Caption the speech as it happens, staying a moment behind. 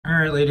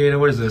right, Lady Ada,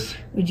 what is this?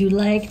 Would you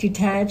like to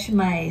touch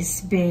my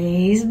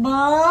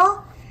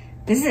spaceball?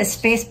 This is a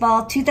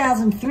spaceball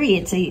 2003.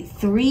 It's a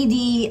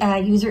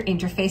 3D user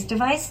interface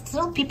device.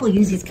 Still people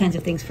use these kinds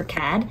of things for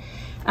CAD.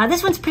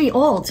 This one's pretty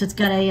old, so it's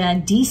got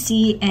a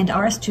DC and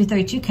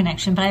RS-232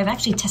 connection, but I'm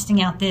actually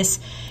testing out this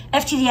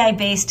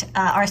FTDI-based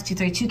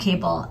RS-232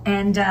 cable.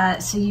 And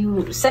so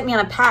you set me on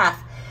a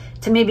path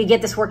to maybe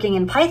get this working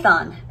in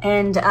Python.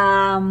 And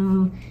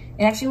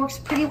it actually works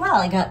pretty well.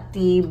 I got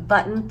the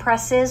button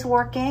presses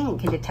working.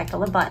 It can detect all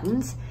the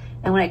buttons.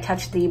 And when I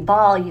touch the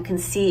ball, you can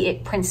see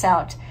it prints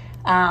out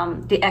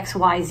the X,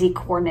 Y, Z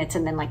coordinates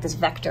and then like this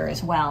vector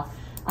as well.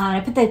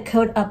 I put the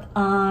code up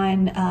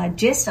on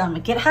Gist on my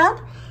GitHub.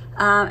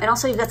 And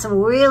also you've got some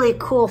really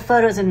cool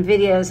photos and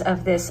videos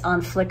of this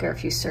on Flickr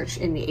if you search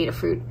in the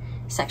Adafruit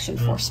section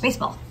for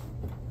Spaceball.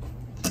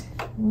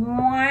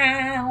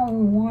 Wow,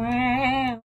 wow.